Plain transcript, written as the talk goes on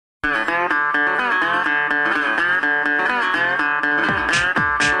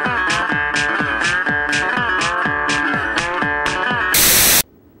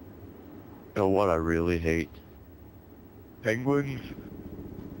penguins?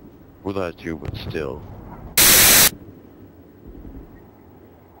 Well, that too, but still.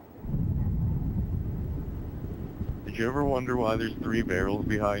 Did you ever wonder why there's 3 barrels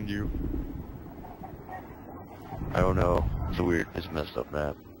behind you? I don't know. It's a weird, it's a messed up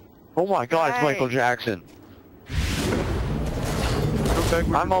map. Oh my god, it's Michael Jackson!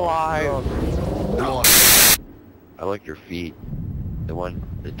 I'm alive! I like your feet.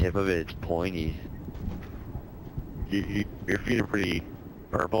 The tip of it is pointy. Your feet are pretty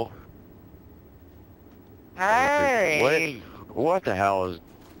purple. Hey! What the hell is...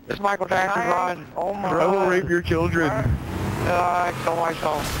 It's Michael Jackson, run! Oh my I will rape your children! I kill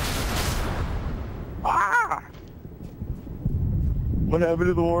myself. Ah! What happened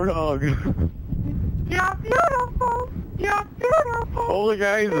to the warthog? You're beautiful! You're beautiful! Holy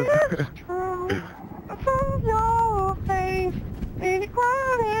guys! It's true. From your face in a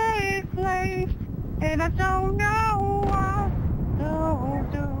crowded place, and I don't know what to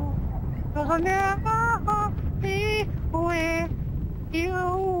do, 'cause I'll never be with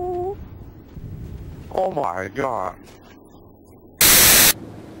you. Oh my god.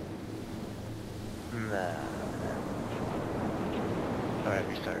 Nah. Alright,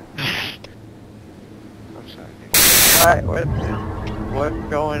 restart. I'm sorry. What's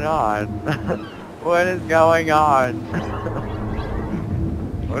going on? What is going on? I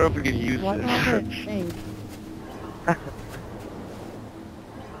don't know if we can use this.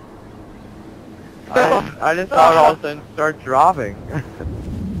 I just saw it all of a sudden start dropping.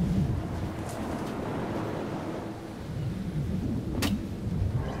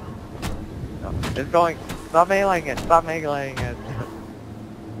 No, it's going. Stop meleeing it. Stop meleeing it.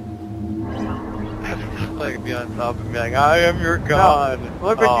 Like be on top and be like, I am your god. No,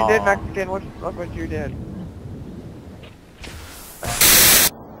 look what you did, Mexican. Look what you did.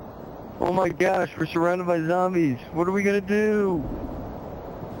 Oh my gosh, we're surrounded by zombies. What are we gonna do?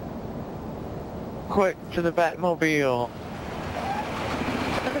 Quick to the Batmobile.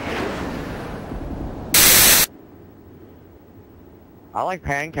 I like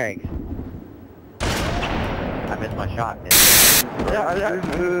pancakes. I missed my shot. I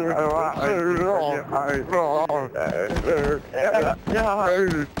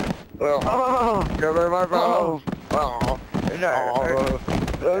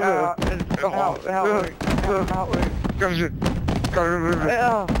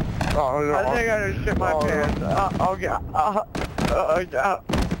think I just shit my pants. I'll get.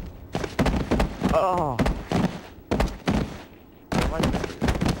 Oh.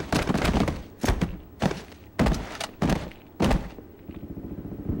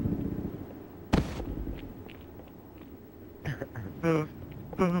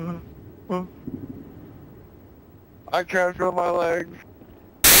 I can't feel my legs.